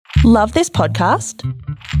Love this podcast?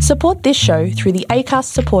 Support this show through the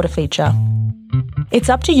Acast supporter feature. It's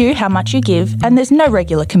up to you how much you give, and there's no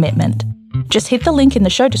regular commitment. Just hit the link in the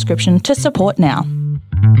show description to support now.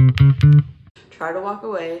 Try to walk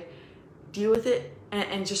away, deal with it,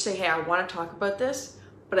 and just say, hey, I want to talk about this,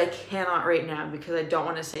 but I cannot right now because I don't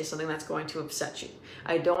want to say something that's going to upset you.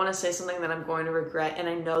 I don't want to say something that I'm going to regret, and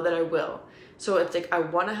I know that I will. So it's like, I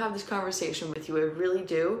want to have this conversation with you, I really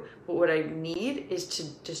do, but what I need is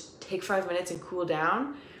to just take 5 minutes and cool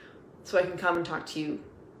down so I can come and talk to you,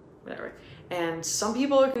 whatever. And some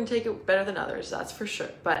people are going to take it better than others, that's for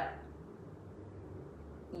sure. But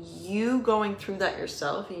you going through that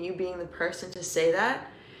yourself and you being the person to say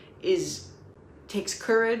that takes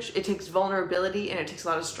courage, it takes vulnerability, and it takes a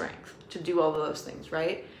lot of strength to do all of those things,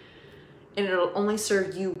 right? And it'll only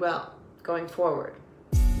serve you well going forward.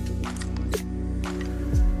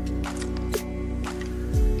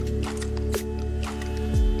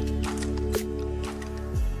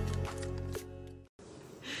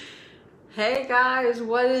 Hey guys,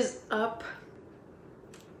 what is up?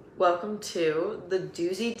 Welcome to the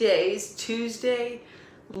Doozy Days Tuesday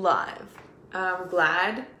Live. I'm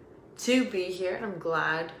glad to be here, and I'm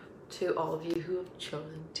glad to all of you who have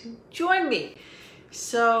chosen to join me.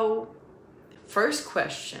 So, first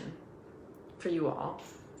question for you all.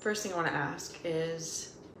 First thing I want to ask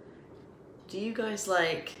is, do you guys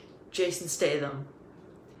like Jason Statham?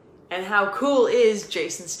 And how cool is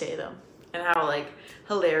Jason Statham? And how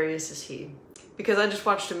hilarious is he? Because I just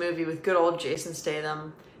watched a movie with good old Jason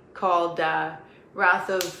Statham called Wrath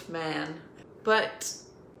of Man. But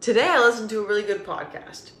today I listened to a really good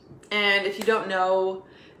podcast. And if you don't know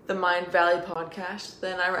the Mind Valley podcast,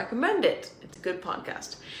 then I recommend it. It's a good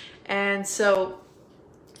podcast. And so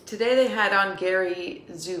today they had on Gary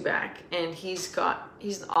Zubak, and he's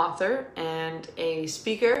an author and a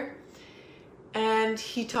speaker. And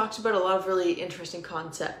he talks about a lot of really interesting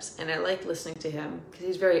concepts, and I like listening to him because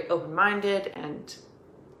he's very open-minded, and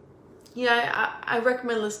I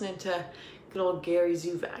recommend listening to good old Gary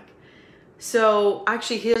Zubak. So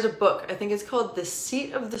actually, he has a book. I think it's called The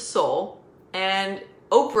Seat of the Soul, and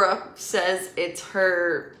Oprah says it's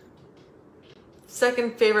her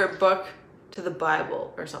second favorite book to the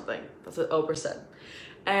Bible or something. That's what Oprah said.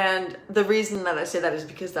 And the reason that I say that is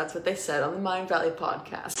because that's what they said on the Mind Valley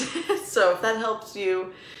podcast. So if that helps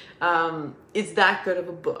you, it's that good of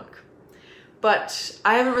a book. But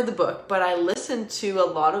I haven't read the book, but I listened to a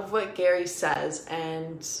lot of what Gary says,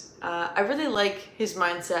 and I really like his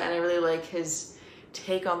mindset, and I really like his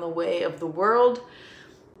take on the way of the world.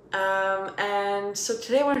 And so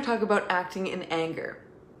today I want to talk about acting in anger,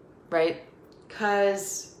 right?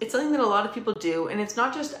 Because it's something that a lot of people do, and it's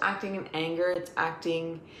not just acting in anger, it's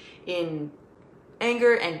acting in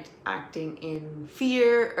anger and acting in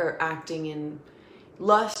fear or acting in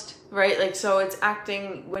lust, right? So it's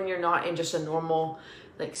acting when you're not in just a normal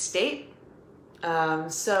state.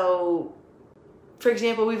 So for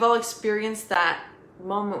example, we've all experienced that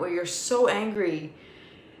moment where you're so angry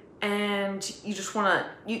and you just want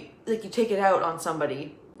to, you take it out on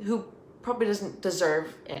somebody who probably doesn't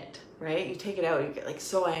deserve it. Right? You take it out, you get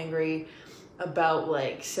so angry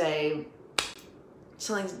about say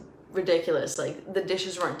something's ridiculous, the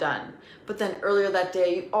dishes weren't done. But then earlier that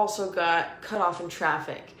day you also got cut off in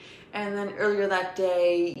traffic. And then earlier that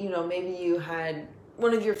day, maybe you had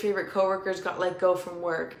one of your favorite coworkers got let go from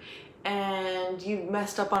work, and you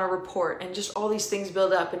messed up on a report, and just all these things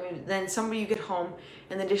build up, and then you get home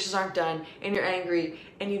and the dishes aren't done and you're angry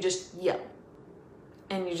and you just yell.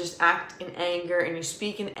 And you just act in anger, and you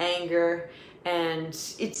speak in anger, and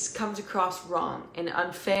it comes across wrong and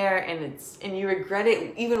unfair, and you regret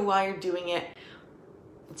it even while you're doing it.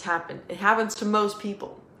 It's happened. It happens to most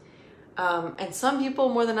people, and some people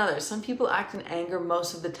more than others. Some people act in anger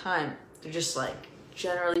most of the time. They're just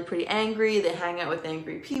generally pretty angry. They hang out with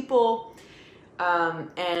angry people,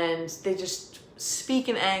 and they just speak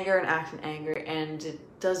in anger and act in anger, and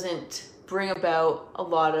it doesn't bring about a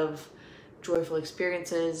lot of joyful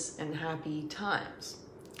experiences and happy times.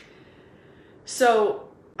 So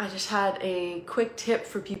I just had a quick tip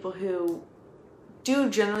for people who do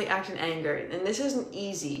generally act in anger. And this isn't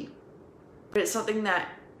easy, but it's something that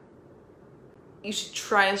you should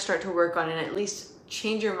try and start to work on and at least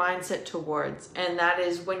change your mindset towards. And that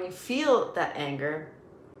is, when you feel that anger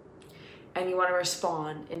and you want to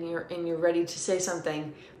respond and you're ready to say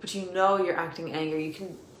something, but you're acting anger, you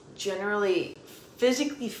can generally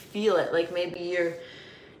physically feel it. Maybe your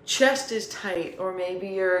chest is tight, or maybe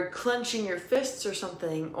you're clenching your fists or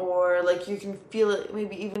something, or you can feel it,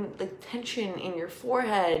 maybe even tension in your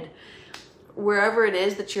forehead, wherever it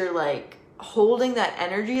is that you're holding that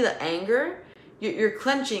energy, the anger, you're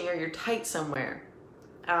clenching or you're tight somewhere,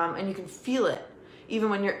 and you can feel it even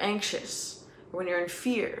when you're anxious or when you're in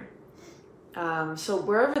fear. So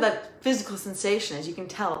wherever that physical sensation is, you can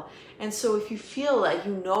tell. And so if you feel like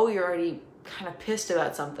you're already kind of pissed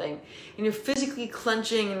about something and you're physically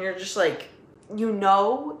clenching and you're just like,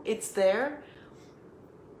 it's there,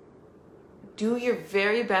 do your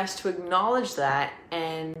very best to acknowledge that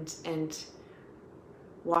and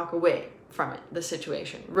walk away from it, the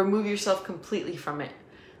situation. Remove yourself completely from it.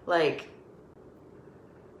 Like,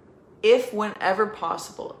 if whenever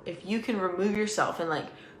possible, if you can remove yourself and like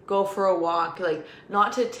go for a walk, like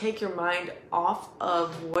not to take your mind off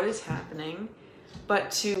of what is happening,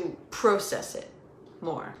 but to process it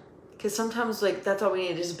more. Because sometimes like that's all we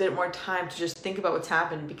need is a bit more time to just think about what's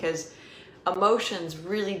happened, because emotions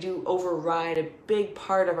really do override a big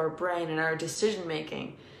part of our brain and our decision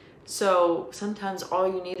making. So sometimes all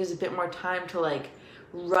you need is a bit more time to like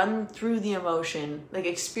run through the emotion, like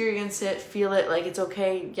experience it, feel it, like it's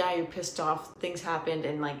okay, yeah, you're pissed off, things happened,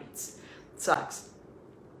 and like it sucks.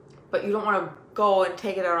 But you don't want to go and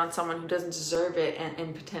take it out on someone who doesn't deserve it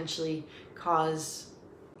and potentially cause,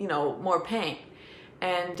 more pain.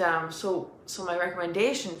 And so my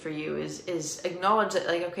recommendation for you is acknowledge that,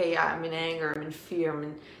 like, okay, yeah, I'm in anger, I'm in fear, I'm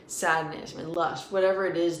in sadness, I'm in lust, whatever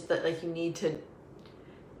it is that like you need to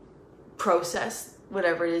process,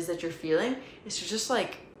 whatever it is that you're feeling, is to just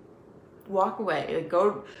like walk away, like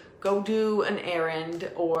go do an errand,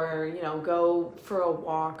 or go for a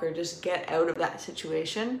walk, or just get out of that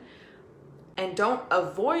situation. And don't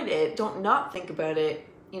avoid it, don't not think about it.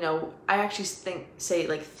 I actually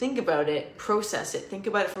think about it, process it, think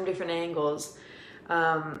about it from different angles.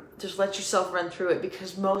 Just let yourself run through it,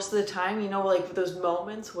 because most of the time, like those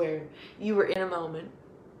moments where you were in a moment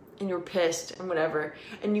and you're pissed and whatever,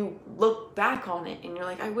 and you look back on it and you're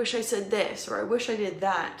like, I wish I said this, or I wish I did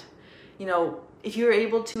that. If you're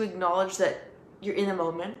able to acknowledge that you're in a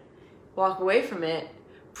moment, walk away from it,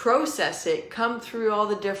 process it, come through all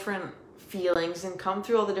the different feelings and come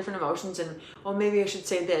through all the different emotions, and maybe I should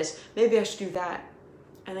say this, maybe I should do that,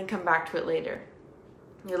 and then come back to it later.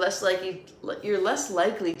 You're less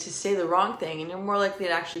likely to say the wrong thing, and you're more likely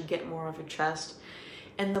to actually get more off your chest.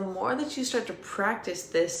 And the more that you start to practice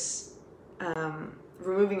this,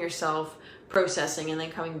 removing yourself, processing, and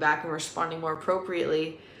then coming back and responding more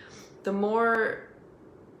appropriately, the more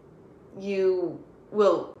you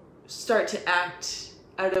will start to act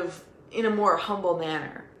in a more humble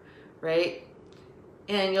manner, right?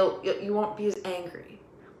 And you won't be as angry.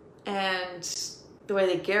 And the way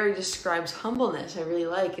that Gary describes humbleness, I really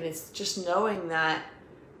like, and it's just knowing that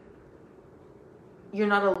you're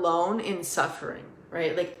not alone in suffering,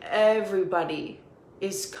 right? Like, everybody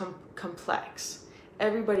is complex.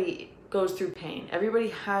 Everybody goes through pain. Everybody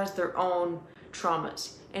has their own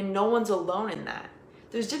traumas, and no one's alone in that.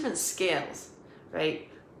 There's different scales, right?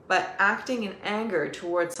 But acting in anger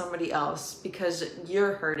towards somebody else because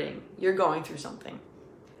you're hurting, you're going through something,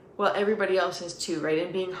 well, everybody else is too, right?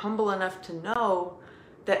 And being humble enough to know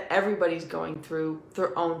that everybody's going through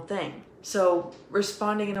their own thing. So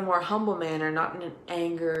responding in a more humble manner, not in an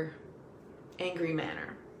angry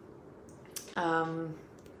manner. And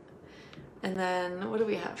then what do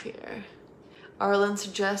we have here? Arlen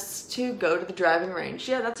suggests to go to the driving range.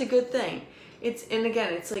 Yeah, that's a good thing.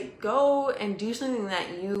 It's like, go and do something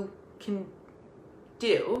that you can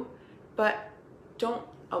do, but don't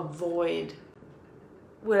avoid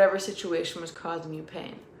whatever situation was causing you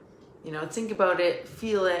pain. Think about it,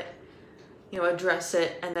 feel it, address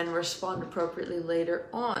it, and then respond appropriately later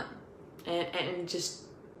on. And just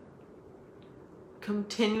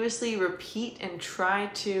continuously repeat and try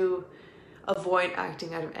to avoid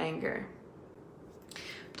acting out of anger.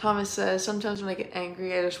 Thomas says, sometimes when I get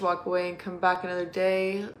angry, I just walk away and come back another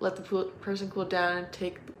day, let the person cool down, and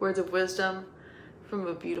take words of wisdom from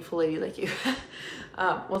a beautiful lady like you.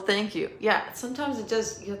 Well, thank you. Yeah, sometimes it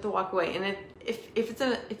does, you have to walk away. And if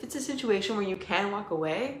it's a situation where you can walk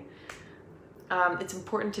away, it's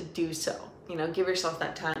important to do so. Give yourself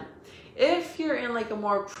that time. If you're in like a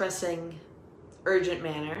more pressing, urgent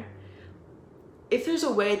manner, if there's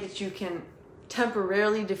a way that you can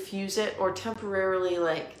temporarily diffuse it, or temporarily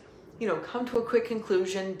come to a quick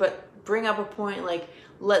conclusion, but bring up a point like,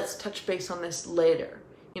 let's touch base on this later,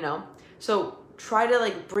 so try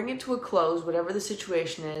to bring it to a close, whatever the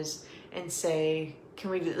situation is, and say, can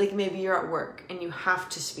we do, maybe you're at work and you have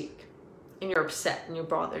to speak and you're upset and you're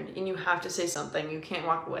bothered and you have to say something, you can't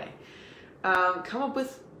walk away. Come up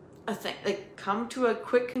with a thing, come to a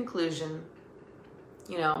quick conclusion,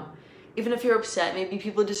 even if you're upset, maybe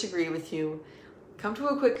people disagree with you, come to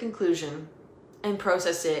a quick conclusion and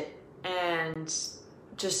process it, and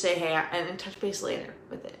just say, hey, and touch base later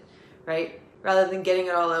with it, right? Rather than getting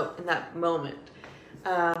it all out in that moment.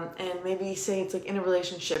 And maybe say it's like in a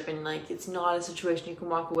relationship and like it's not a situation you can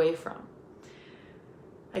walk away from.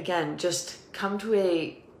 Again, just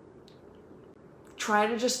try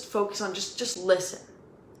to just focus on just listen.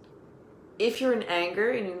 If you're in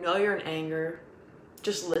anger and you know you're in anger,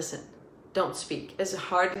 just listen. Don't speak. As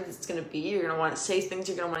hard as it's going to be, you're going to want to say things,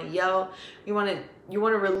 you're going to want to yell, you want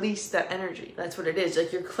to release that energy. That's what it is.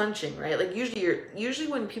 Like you're clenching, right? Like usually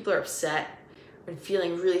when people are upset and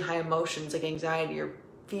feeling really high emotions like anxiety or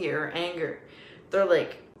fear or anger, they're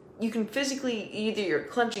like, you can physically, either you're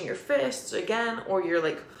clenching your fists again, or you're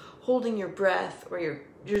like holding your breath, or you're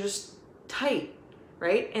just tight,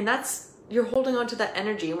 right? And you're holding on to that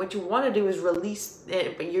energy, and what you want to do is release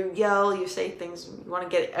it, but you yell, you say things, you want to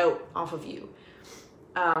get it out off of you.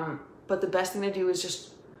 But the best thing to do is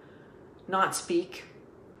just not speak.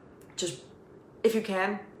 Just, if you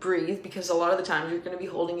can, breathe, because a lot of the times you're going to be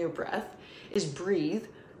holding your breath. Is breathe,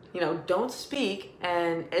 don't speak,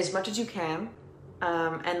 and as much as you can,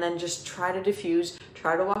 and then just try to diffuse,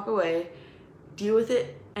 try to walk away, deal with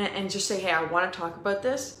it, and just say, hey, I want to talk about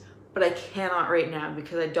this, but I cannot right now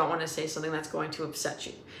because I don't want to say something that's going to upset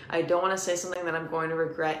you. I don't want to say something that I'm going to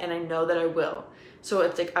regret, and I know that I will. So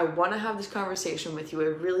it's like, I want to have this conversation with you, I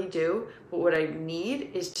really do, but what I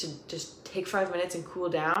need is to just take 5 minutes and cool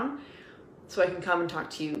down so I can come and talk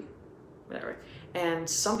to you, whatever. And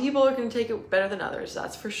some people are going to take it better than others,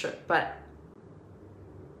 that's for sure. But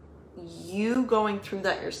you going through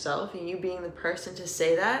that yourself and you being the person to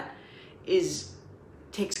say that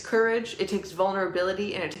takes courage, it takes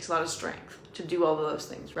vulnerability, and it takes a lot of strength to do all of those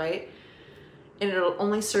things, right? And it'll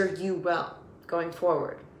only serve you well going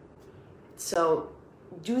forward. So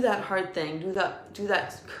do that hard thing, do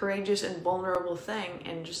that courageous and vulnerable thing,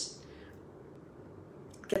 and just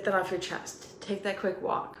get that off your chest. Take that quick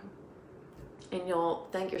walk. And you'll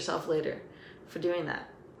thank yourself later for doing that.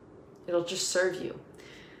 It'll just serve you.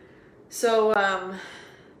 So,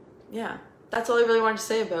 that's all I really wanted to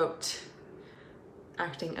say about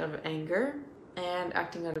acting out of anger and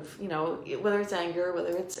acting out of, whether it's anger,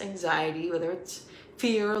 whether it's anxiety, whether it's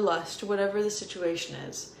fear or lust, whatever the situation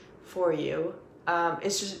is for you.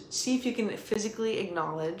 It's just see if you can physically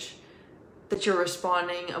acknowledge that you're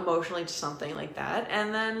responding emotionally to something like that,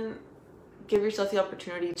 and then give yourself the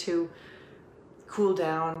opportunity to cool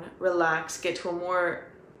down, relax, get to a more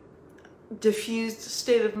diffused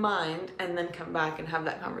state of mind, and then come back and have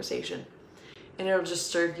that conversation. And it'll just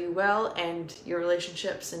serve you well and your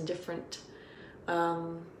relationships and different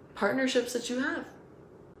partnerships that you have.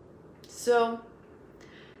 So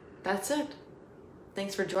that's it.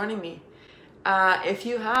 Thanks for joining me. If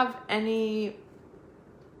you have anything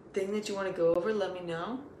that you want to go over, let me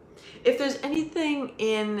know. If there's anything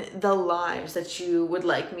in the lives that you would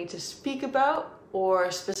like me to speak about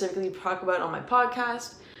or specifically talk about on my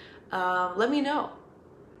podcast, let me know.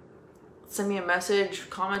 Send me a message,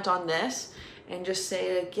 comment on this, and just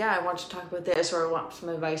say, like, yeah, I want to talk about this, or I want some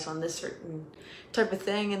advice on this certain type of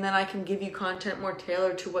thing, and then I can give you content more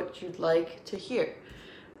tailored to what you'd like to hear.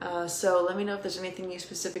 So let me know if there's anything you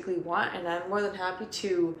specifically want, and I'm more than happy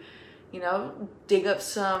to, dig up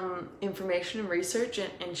some information and research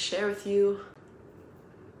and share with you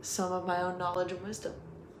some of my own knowledge and wisdom.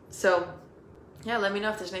 So yeah, let me know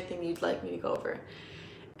if there's anything you'd like me to go over.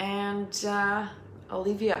 And I'll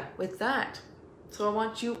leave you with that. So I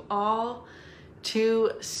want you all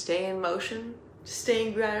to stay in motion, to stay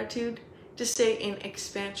in gratitude, to stay in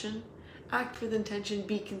expansion, act with intention,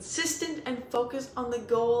 be consistent and focus on the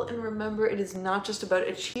goal. And remember, it is not just about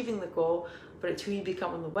achieving the goal, but it's who you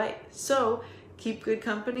become on the way. So keep good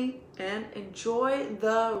company and enjoy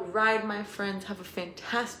the ride, my friends. Have a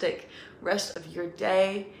fantastic rest of your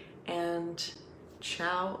day, and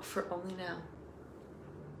ciao for only now.